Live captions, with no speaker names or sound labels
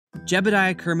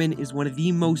Jebediah Kerman is one of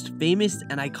the most famous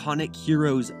and iconic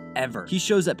heroes ever. He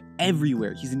shows up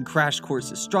everywhere. He's in Crash Course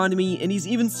Astronomy, and he's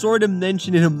even sort of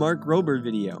mentioned in a Mark Rober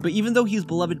video. But even though he's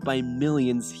beloved by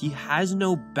millions, he has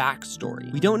no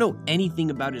backstory. We don't know anything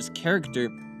about his character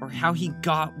or how he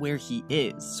got where he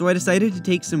is. So I decided to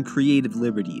take some creative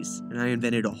liberties, and I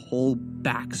invented a whole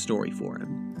backstory for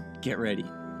him. Get ready.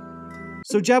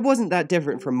 So Jeb wasn't that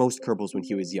different from most Kerbals when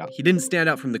he was young. He didn't stand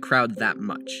out from the crowd that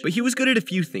much, but he was good at a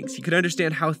few things. He could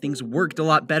understand how things worked a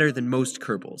lot better than most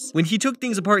Kerbals. When he took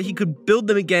things apart, he could build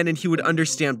them again and he would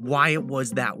understand why it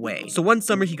was that way. So one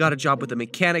summer he got a job with a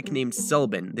mechanic named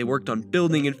Selbin. They worked on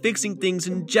building and fixing things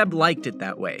and Jeb liked it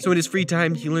that way. So in his free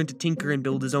time, he learned to tinker and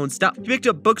build his own stuff. He picked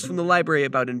up books from the library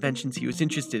about inventions he was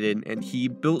interested in and he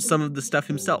built some of the stuff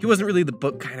himself. He wasn't really the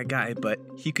book kind of guy, but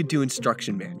he could do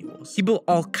instruction manuals. He built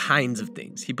all kinds of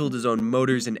things. He built his own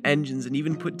motors and engines and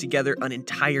even put together an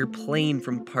entire plane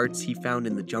from parts he found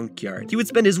in the junkyard. He would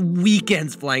spend his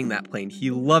weekends flying that plane. He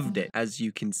loved it, as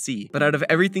you can see. But out of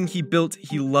everything he built,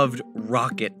 he loved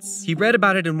rockets. He read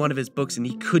about it in one of his books and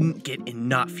he couldn't get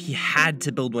enough. He had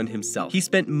to build one himself. He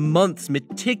spent months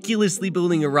meticulously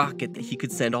building a rocket that he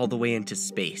could send all the way into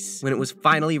space. When it was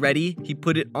finally ready, he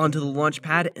put it onto the launch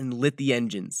pad and lit the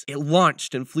engines. It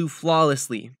launched and flew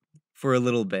flawlessly. For a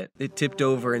little bit. It tipped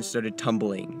over and started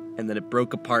tumbling, and then it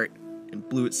broke apart and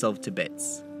blew itself to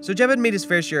bits. So Jeb had made his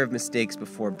fair share of mistakes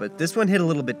before, but this one hit a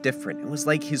little bit different. It was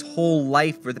like his whole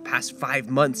life for the past 5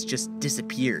 months just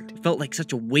disappeared. It felt like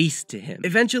such a waste to him.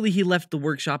 Eventually, he left the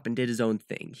workshop and did his own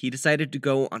thing. He decided to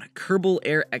go on a Kerbal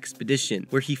Air expedition,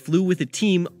 where he flew with a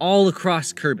team all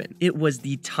across Kerbin. It was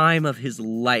the time of his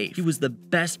life. He was the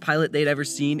best pilot they'd ever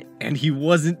seen, and he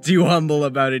wasn't too humble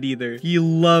about it either. He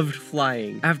loved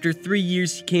flying. After 3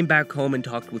 years, he came back home and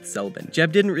talked with Selbin.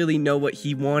 Jeb didn't really know what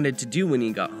he wanted to do when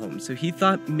he got home, so he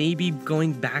thought maybe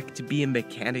going back to be a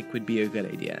mechanic would be a good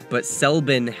idea. But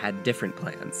Selbin had different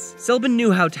plans. Selbin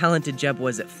knew how talented Jeb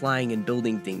was at flying and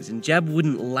building things, and Jeb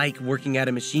wouldn't like working at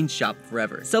a machine shop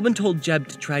forever. Selbin told Jeb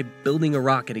to try building a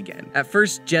rocket again. At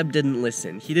first, Jeb didn't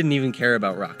listen. He didn't even care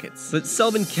about rockets. But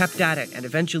Selbin kept at it, and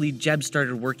eventually Jeb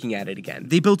started working at it again.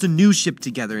 They built a new ship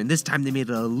together, and this time they made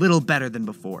it a little better than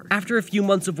before. After a few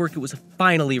months of work, it was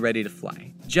finally ready to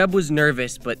fly. Jeb was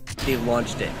nervous, but they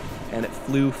launched it, and it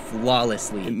flew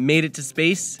flawlessly. It made it to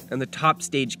space, and the top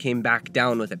stage came back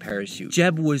down with a parachute.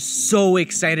 Jeb was so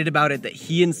excited about it that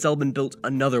he and Selbin built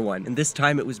another one, and this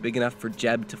time it was big enough for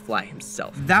Jeb to fly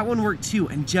himself. That one worked too,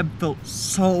 and Jeb felt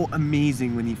so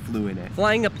amazing when he flew in it.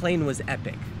 Flying a plane was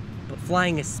epic, but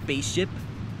flying a spaceship,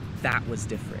 that was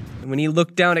different. And when he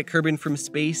looked down at Kerbin from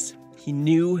space, he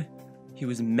knew he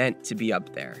was meant to be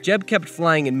up there. Jeb kept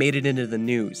flying and made it into the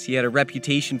news. He had a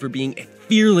reputation for being a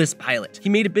fearless pilot. He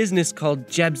made a business called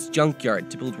Jeb's Junkyard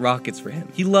to build rockets for him.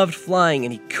 He loved flying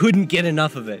and he couldn't get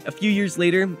enough of it. A few years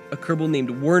later, a Kerbal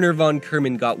named Werner von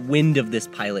Kerman got wind of this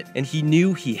pilot, and he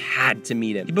knew he had to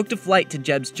meet him. He booked a flight to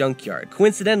Jeb's Junkyard.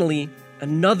 Coincidentally,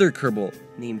 another Kerbal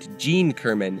named Gene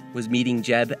Kerman was meeting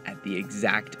Jeb at the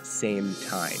exact same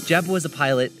time. Jeb was a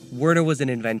pilot, Werner was an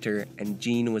inventor, and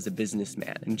Gene was a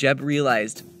businessman. And Jeb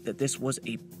realized that this was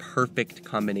a perfect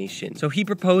combination. So he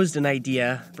proposed an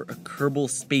idea for a Kerbal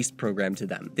space program to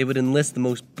them. They would enlist the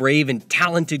most brave and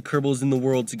talented Kerbals in the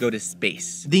world to go to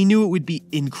space. They knew it would be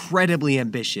incredibly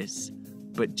ambitious,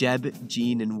 but Jeb,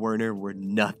 Gene, and Werner were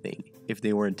nothing if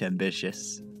they weren't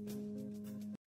ambitious.